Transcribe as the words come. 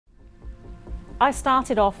I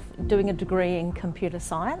started off doing a degree in computer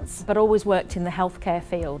science, but always worked in the healthcare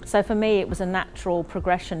field. So for me, it was a natural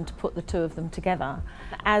progression to put the two of them together.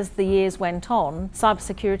 As the years went on,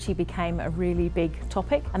 cybersecurity became a really big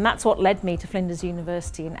topic, and that's what led me to Flinders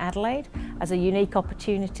University in Adelaide as a unique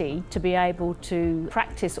opportunity to be able to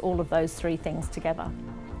practice all of those three things together.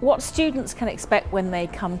 What students can expect when they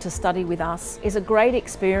come to study with us is a great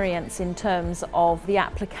experience in terms of the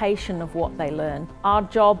application of what they learn. Our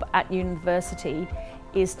job at university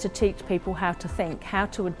is to teach people how to think, how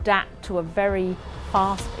to adapt to a very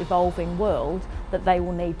fast evolving world that they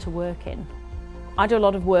will need to work in. I do a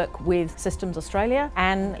lot of work with Systems Australia,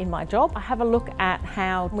 and in my job I have a look at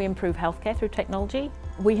how we improve healthcare through technology.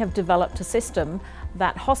 We have developed a system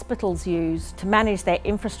that hospitals use to manage their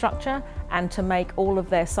infrastructure and to make all of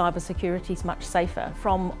their cybersecurity much safer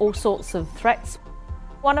from all sorts of threats.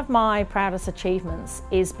 One of my proudest achievements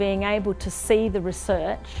is being able to see the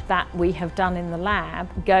research that we have done in the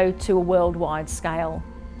lab go to a worldwide scale.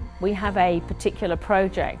 We have a particular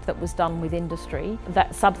project that was done with industry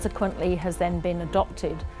that subsequently has then been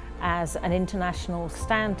adopted as an international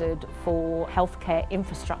standard for healthcare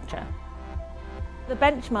infrastructure. The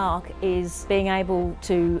benchmark is being able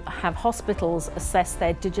to have hospitals assess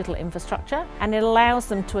their digital infrastructure, and it allows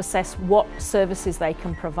them to assess what services they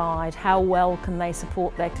can provide, how well can they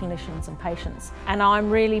support their clinicians and patients. And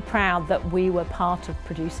I'm really proud that we were part of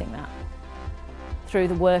producing that. Through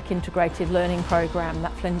the Work Integrated Learning Program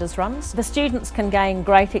that Flinders runs, the students can gain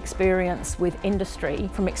great experience with industry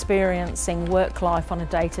from experiencing work life on a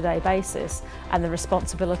day-to-day basis and the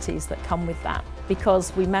responsibilities that come with that,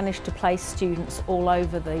 because we manage to place students all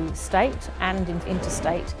over the state and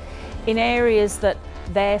interstate in areas that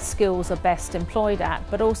their skills are best employed at,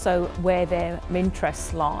 but also where their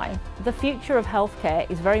interests lie. The future of healthcare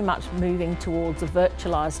is very much moving towards a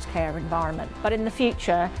virtualised care environment, but in the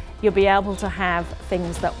future you'll be able to have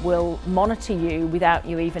things that will monitor you without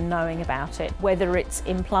you even knowing about it. Whether it's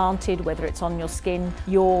implanted, whether it's on your skin,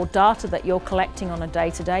 your data that you're collecting on a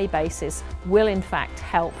day-to-day basis will in fact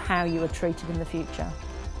help how you are treated in the future.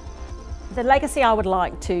 The legacy I would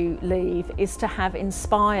like to leave is to have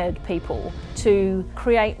inspired people to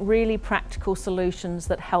create really practical solutions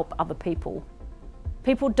that help other people.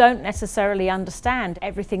 People don't necessarily understand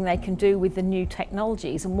everything they can do with the new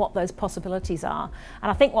technologies and what those possibilities are. And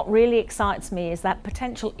I think what really excites me is that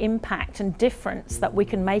potential impact and difference that we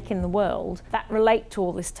can make in the world that relate to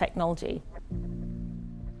all this technology.